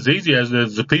 It's not as easy as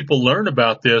the people learn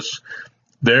about this.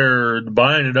 They're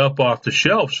buying it up off the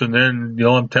shelves, and then, you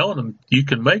know, I'm telling them you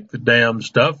can make the damn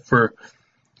stuff for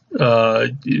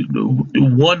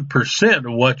 1%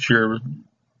 of what you're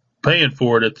paying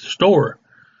for it at the store.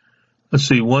 Let's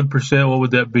see, 1%, what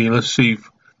would that be? Let's see.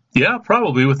 Yeah,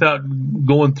 probably, without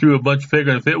going through a bunch of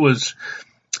figuring. If it was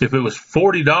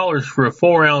 $40 for a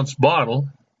 4-ounce bottle,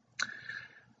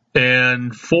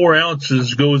 and 4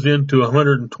 ounces goes into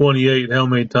 128, how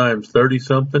many times? 30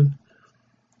 something?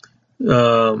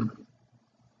 Let's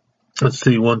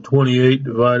see, 128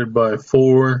 divided by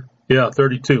 4. Yeah,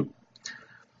 32.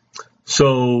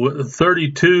 So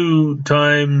 32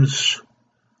 times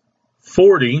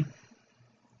 40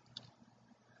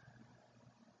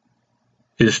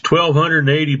 is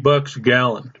 $1,280 a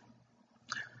gallon.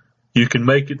 You can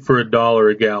make it for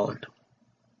 $1 a gallon.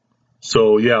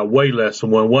 So yeah, way less than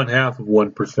 1/2 of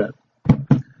 1%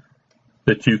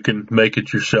 that you can make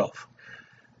it yourself.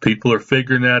 People are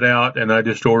figuring that out, and I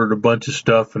just ordered a bunch of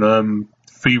stuff, and I'm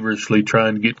feverishly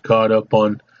trying to get caught up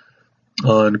on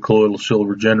colloidal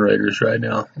silver generators right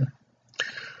now.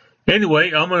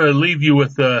 Anyway, I'm going to leave you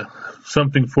with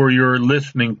something for your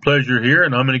listening pleasure here,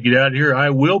 and I'm going to get out of here. I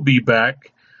will be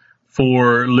back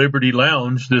for Liberty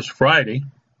Lounge this Friday,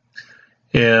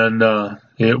 and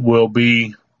it will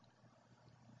be,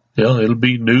 you know, it'll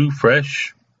be new,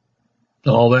 fresh,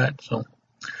 all that. So,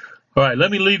 all right,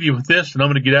 let me leave you with this, and I'm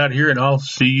going to get out of here, and I'll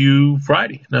see you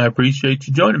Friday. And I appreciate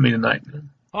you joining me tonight.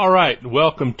 All right,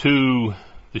 welcome to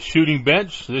the Shooting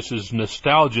Bench. This is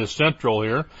Nostalgia Central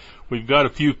here. We've got a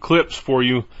few clips for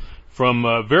you from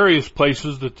various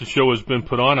places that the show has been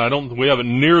put on. We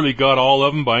haven't nearly got all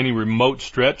of them by any remote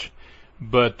stretch,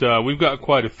 but we've got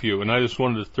quite a few, and I just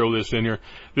wanted to throw this in here.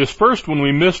 This first one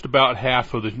we missed about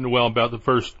about the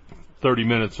first 30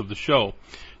 minutes of the show.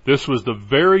 This was the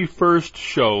very first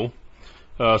show,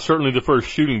 certainly the first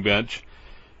Shooting Bench,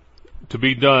 to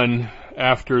be done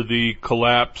after the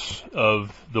collapse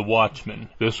of the Watchmen.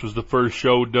 This was the first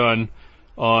show done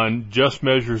on Just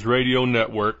Measures Radio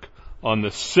Network on the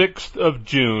 6th of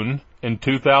June in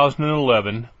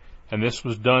 2011, and this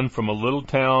was done from a little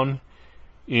town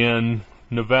in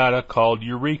Nevada called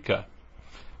Eureka.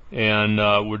 And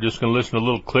we're just going to listen to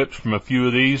little clips from a few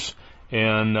of these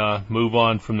and move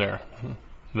on from there.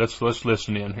 Let's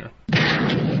listen in here.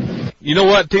 You know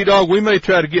what, T-Dog? We may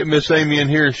try to get Miss Amy in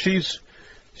here. She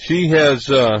has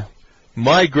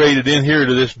migrated in here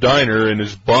to this diner and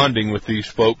is bonding with these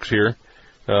folks here.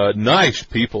 Nice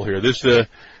people here. This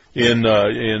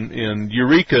in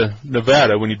Eureka,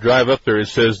 Nevada, when you drive up there, it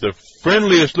says the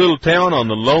friendliest little town on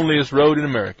the loneliest road in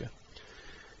America.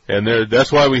 And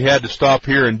that's why we had to stop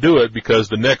here and do it, because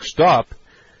the next stop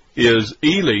is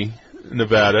Ely,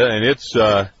 Nevada, and it's,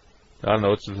 I don't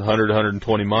know, it's 100,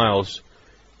 120 miles,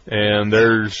 and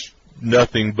there's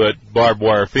nothing but barbed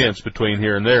wire fence between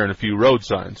here and there and a few road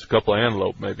signs, a couple of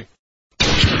antelope maybe.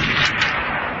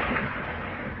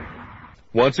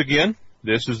 Once again,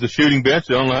 this is the Shooting Bench.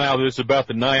 I don't know how this is about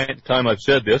the ninth time I've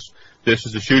said this. This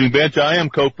is the Shooting Bench. I am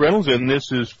Cope Reynolds, and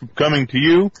this is coming to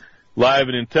you live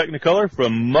and in Technicolor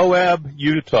from Moab,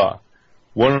 Utah.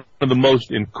 One of the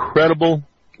most incredible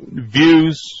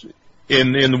views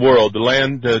in the world. The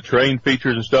land, terrain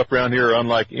features and stuff around here are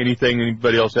unlike anything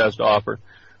anybody else has to offer.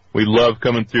 We love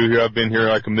coming through here. I've been here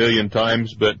like a million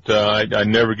times, but I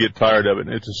never get tired of it.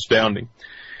 It's astounding.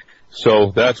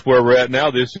 So that's where we're at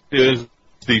now. This is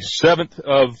the 7th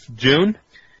of June.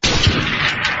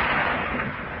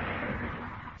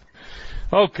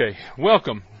 Okay,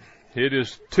 welcome. It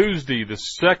is Tuesday, the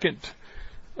 2nd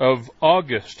of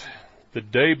August, the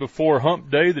day before Hump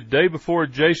Day, the day before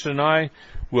Jason and I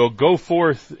will go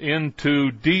forth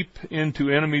deep into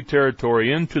enemy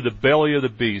territory, into the belly of the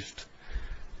beast,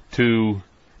 to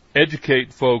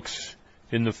educate folks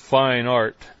in the fine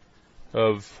art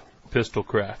of pistol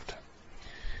craft.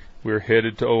 We're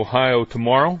headed to Ohio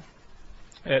tomorrow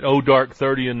at dark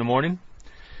 30 in the morning,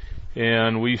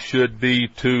 and we should be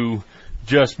to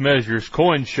Just Measures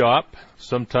Coin Shop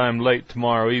sometime late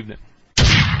tomorrow evening.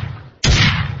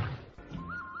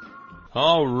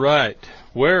 All right,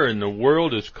 where in the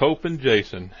world is Cope and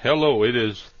Jason? Hello, it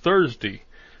is Thursday,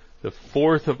 the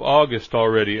 4th of August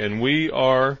already, and we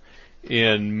are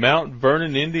in Mount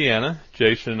Vernon, Indiana.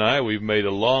 Jason and I, we've made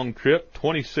a long trip,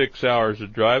 26 hours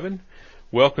of driving.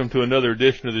 Welcome to another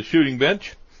edition of the Shooting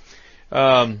Bench.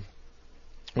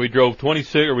 We drove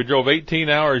 18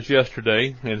 hours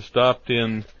yesterday and stopped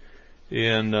in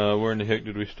where in the heck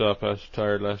did we stop? I was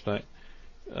tired last night.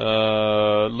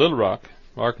 Little Rock,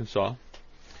 Arkansas.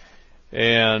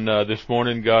 And this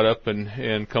morning got up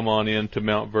and come on in to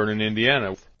Mount Vernon,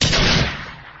 Indiana.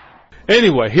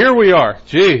 Anyway, here we are.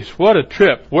 Jeez, what a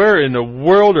trip. Where in the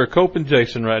world are Cope and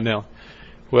Jason right now?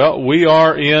 Well, we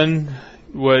are in,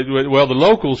 well, the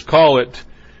locals call it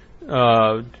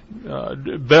Belle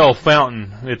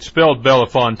Fountain. It's spelled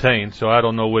Bellefontaine, so I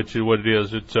don't know what it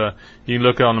is. It's you can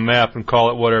look on the map and call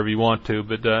it whatever you want to,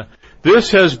 but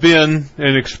this has been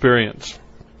an experience.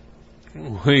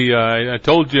 I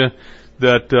told you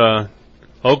that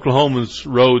Oklahoma's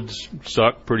roads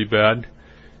suck pretty bad,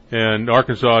 and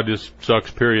Arkansas just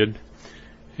sucks, period.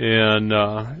 And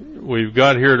we've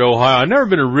got here at Ohio. I've never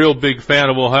been a real big fan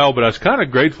of Ohio, but I was kind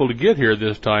of grateful to get here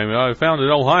this time. I found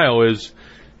that Ohio is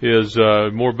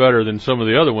more better than some of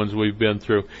the other ones we've been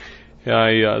through.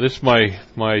 This is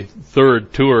my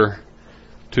third tour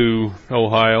to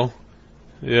Ohio.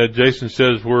 Yeah, Jason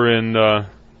says we're in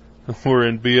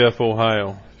BF,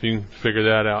 Ohio, if you can figure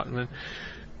that out. And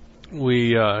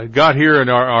we got here, and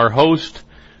our host,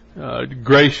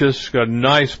 gracious, got a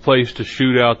nice place to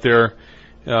shoot out there.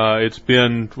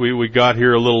 We got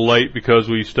here a little late because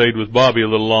we stayed with Bobby a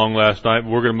little long last night.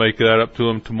 We're going to make that up to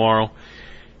him tomorrow.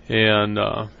 And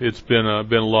it's been a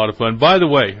lot of fun. By the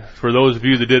way, for those of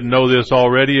you that didn't know this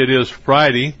already, it is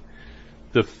Friday,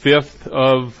 the 5th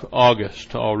of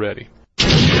August already.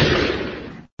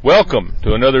 Welcome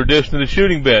to another edition of the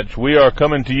Shooting Bench. We are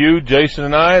coming to you, Jason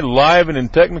and I, live and in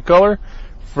Technicolor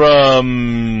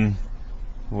from,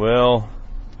 well,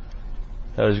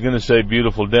 I was going to say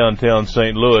beautiful downtown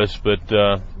St. Louis, but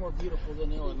more beautiful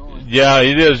than Illinois. Yeah,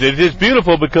 it is. It is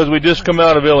beautiful because we just come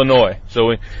out of Illinois.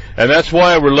 And that's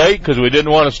why we're late, because we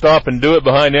didn't want to stop and do it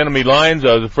behind enemy lines.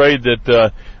 I was afraid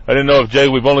that I didn't know if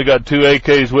we've only got 2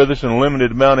 AKs with us and a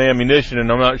limited amount of ammunition,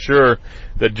 and I'm not sure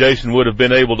that Jason would have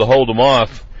been able to hold them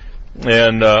off.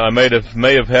 And I may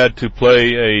have had to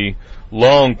play a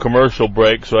long commercial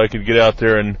break so I could get out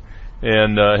there and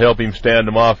help him stand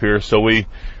them off here. So we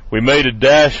made a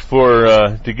dash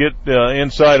to get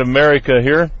inside America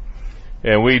here,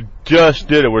 and we just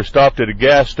did it. We're stopped at a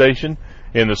gas station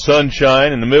in the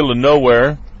sunshine in the middle of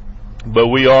nowhere, but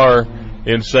we are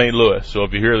in St. Louis. So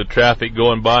if you hear the traffic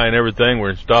going by and everything,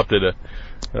 we're stopped at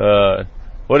a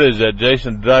what is that,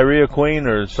 Jason? Diarrhea Queen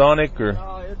or Sonic or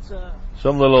it's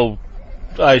some little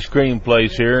ice cream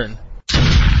place here.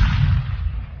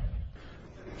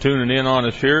 Tuning in on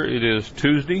us here, it is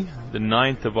Tuesday, the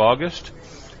 9th of August.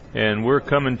 And we're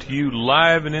coming to you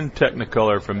live and in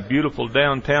Technicolor from beautiful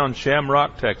downtown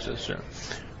Shamrock, Texas.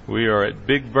 We are at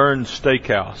Big Vern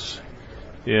Steakhouse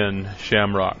in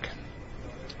Shamrock.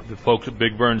 The folks at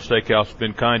Big Vern Steakhouse have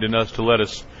been kind enough to let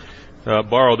us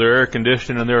borrow their air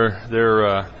conditioning and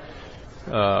their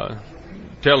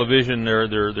television,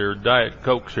 their Diet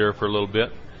Cokes here for a little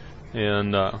bit,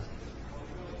 and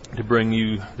to bring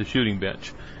you the shooting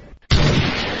bench.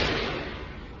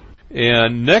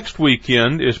 And next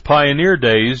weekend is Pioneer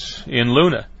Days in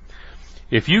Luna.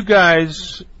 If you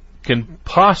guys can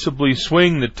possibly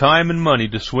swing the time and money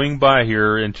to swing by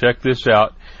here and check this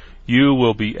out, you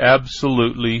will be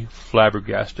absolutely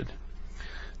flabbergasted.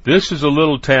 This is a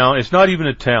little town. It's not even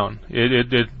a town.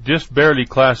 It just barely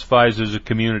classifies as a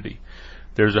community.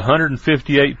 There's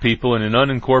 158 people in an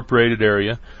unincorporated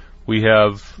area. We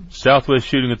have Southwest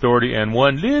Shooting Authority and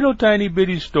one little tiny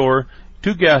bitty store,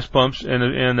 2 gas pumps,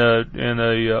 and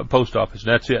a post office.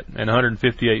 That's it. And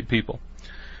 158 people.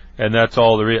 And that's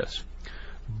all there is.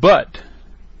 But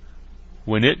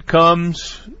when it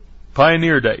comes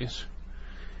Pioneer Days,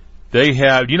 they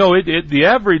have, the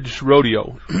average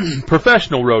rodeo,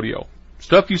 professional rodeo,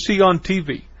 stuff you see on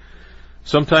TV,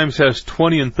 sometimes has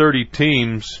 20 and 30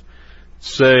 teams,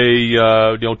 say,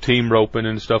 team roping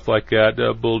and stuff like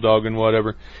that, bulldog and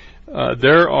whatever.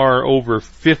 There are over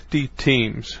 50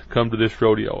 teams come to this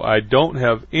rodeo. I don't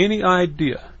have any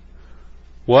idea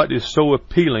what is so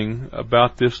appealing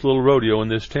about this little rodeo in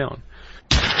this town.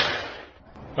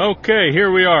 Okay,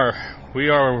 here we are. We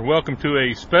are welcome to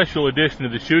a special edition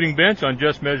of the Shooting Bench on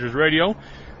Just Measures Radio.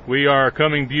 We are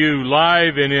coming to you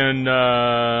live and in,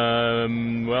 I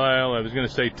was going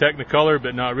to say Technicolor,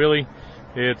 but not really.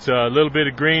 It's a little bit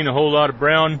of green, a whole lot of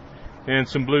brown, and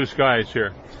some blue skies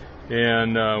here.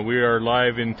 And we are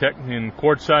live in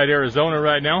Quartzsite, Arizona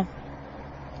right now.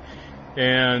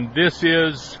 And this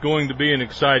is going to be an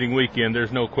exciting weekend.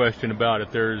 There's no question about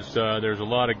it. There's a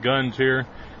lot of guns here.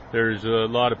 There's a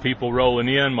lot of people rolling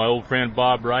in. My old friend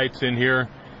Bob Wright's in here,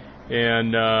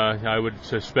 and I would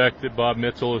suspect that Bob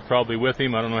Mitchell is probably with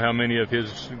him. I don't know how many of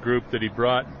his group that he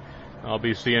brought. I'll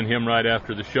be seeing him right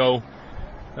after the show.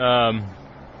 A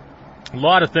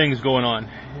lot of things going on,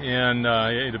 and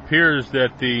it appears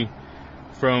that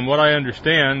from what I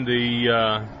understand,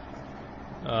 the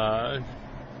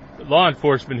law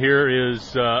enforcement here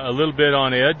is a little bit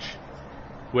on edge,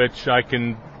 which I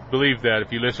can believe that.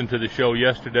 If you listened to the show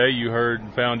yesterday, you heard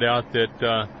and found out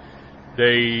that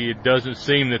it doesn't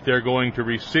seem that they're going to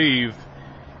receive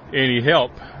any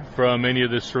help from any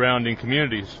of the surrounding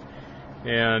communities.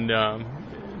 And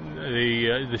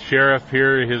the sheriff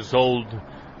here, his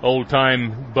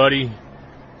old-time buddy,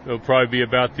 will probably be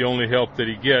about the only help that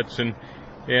he gets. And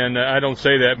I don't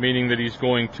say that meaning that he's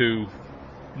going to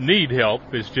need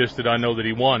help. It's just that I know that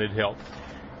he wanted help.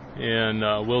 And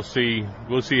we'll see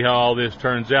how all this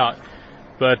turns out.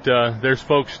 But there's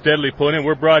folks steadily pulling in.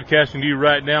 We're broadcasting to you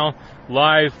right now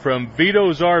live from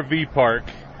Vito's RV Park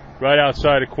right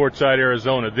outside of Quartzsite,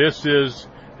 Arizona. This is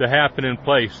the happening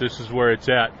place. This is where it's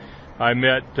at. I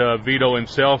met Vito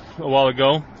himself a while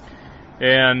ago.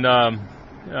 And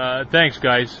thanks,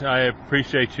 guys. I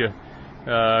appreciate you.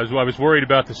 I was worried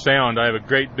about the sound. I have a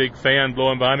great big fan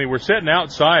blowing behind me. We're sitting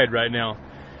outside right now.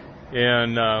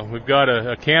 And we've got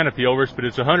a canopy over us, but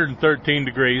it's 113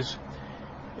 degrees,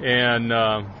 and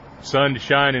sun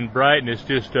shining bright, and it's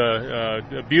just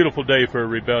a beautiful day for a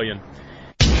rebellion.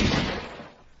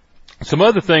 Some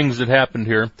other things that happened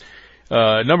here.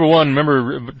 Number one,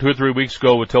 remember 2 or 3 weeks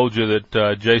ago I told you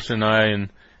that Jason and I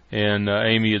and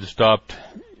Amy had stopped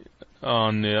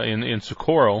in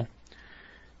Socorro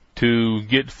to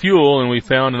get fuel, and we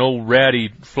found an old ratty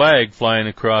flag flying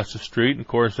across the street. And of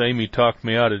course, Amy talked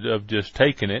me out of just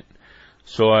taking it,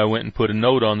 so I went and put a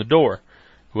note on the door.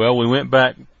 Well, we went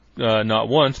back not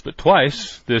once but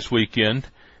twice this weekend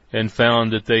and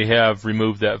found that they have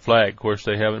removed that flag. Of course,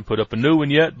 they haven't put up a new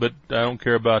one yet, but I don't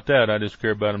care about that. I just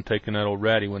care about them taking that old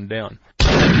ratty one down.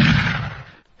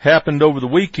 Happened over the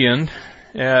weekend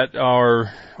at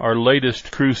our latest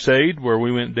crusade, where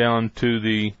we went down to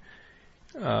the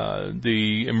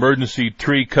emergency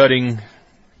tree cutting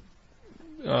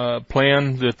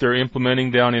plan that they're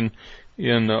implementing down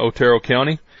in Otero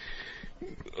County.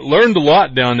 Learned a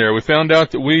lot down there. We found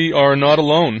out that we are not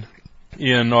alone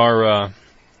in our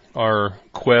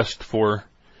quest for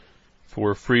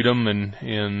freedom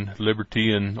and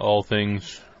liberty and all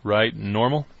things right and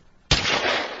normal.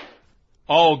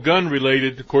 All gun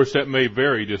related. Of course, that may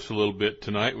vary just a little bit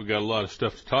tonight. We've got a lot of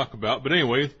stuff to talk about. But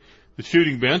anyway, the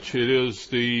shooting bench. It is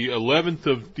the 11th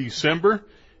of December,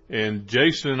 and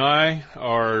Jason and I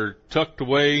are tucked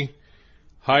away,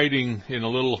 hiding in a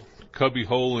little cubby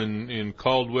hole in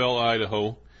Caldwell,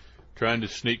 Idaho, trying to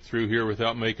sneak through here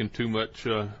without making too much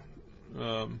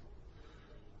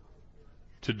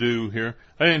to do here.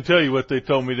 I didn't tell you what they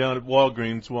told me down at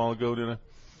Walgreens a while ago, did I?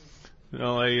 You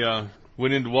know, I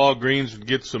went into Walgreens to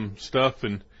get some stuff,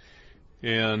 and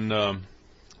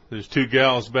there's two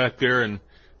gals back there, and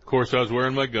of course I was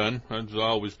wearing my gun, as I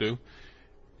always do.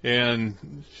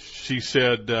 And she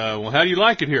said, well, how do you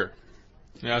like it here?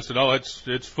 And I said, oh,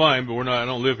 it's fine, but I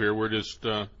don't live here. We're just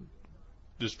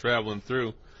traveling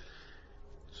through.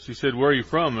 She said, where are you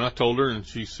from? And I told her, and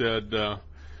she said,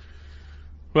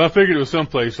 well, I figured it was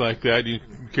someplace like that. You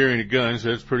carrying a gun, so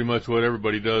that's pretty much what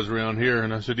everybody does around here.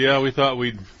 And I said, yeah, we thought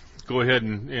we'd go ahead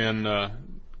and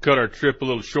cut our trip a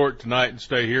little short tonight and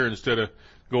stay here instead of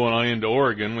going on into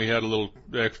Oregon. We had a little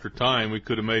extra time. We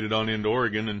could have made it on into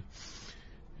Oregon.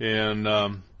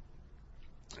 And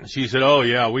she said, oh,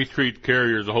 yeah, we treat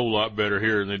carriers a whole lot better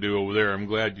here than they do over there. I'm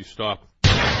glad you stopped.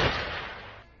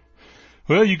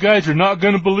 Well, you guys are not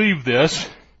going to believe this.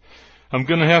 I'm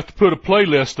going to have to put a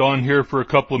playlist on here for a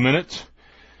couple of minutes.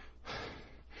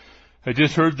 I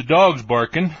just heard the dogs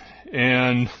barking,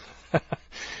 and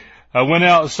I went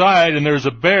outside, and there's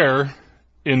a bear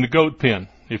in the goat pen,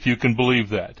 if you can believe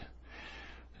that.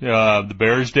 The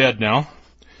bear is dead now,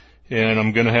 and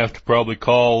I'm going to have to probably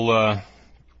call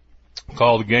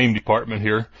the game department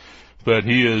here. But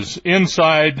he is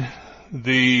inside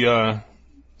the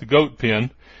goat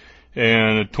pen,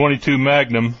 and a .22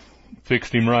 Magnum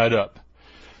fixed him right up.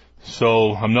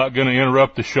 So I'm not going to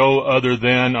interrupt the show other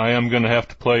than I am going to have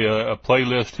to play a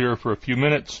playlist here for a few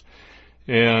minutes,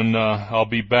 and I'll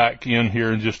be back in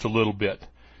here in just a little bit.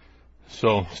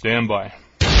 So stand by.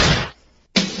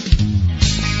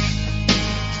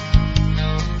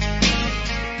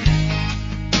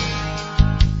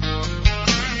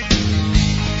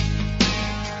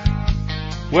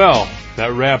 Well,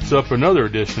 that wraps up another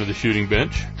edition of the Shooting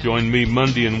Bench. Join me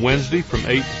Monday and Wednesday from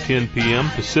 8 to 10 p.m.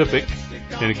 Pacific,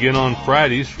 and again on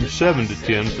Fridays from 7 to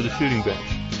 10 for the Shooting Bench.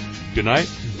 Good night,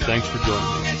 and thanks for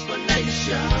joining me.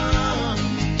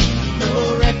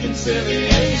 No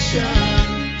reconciliation.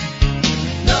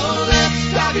 No,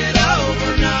 let's talk it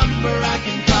over now.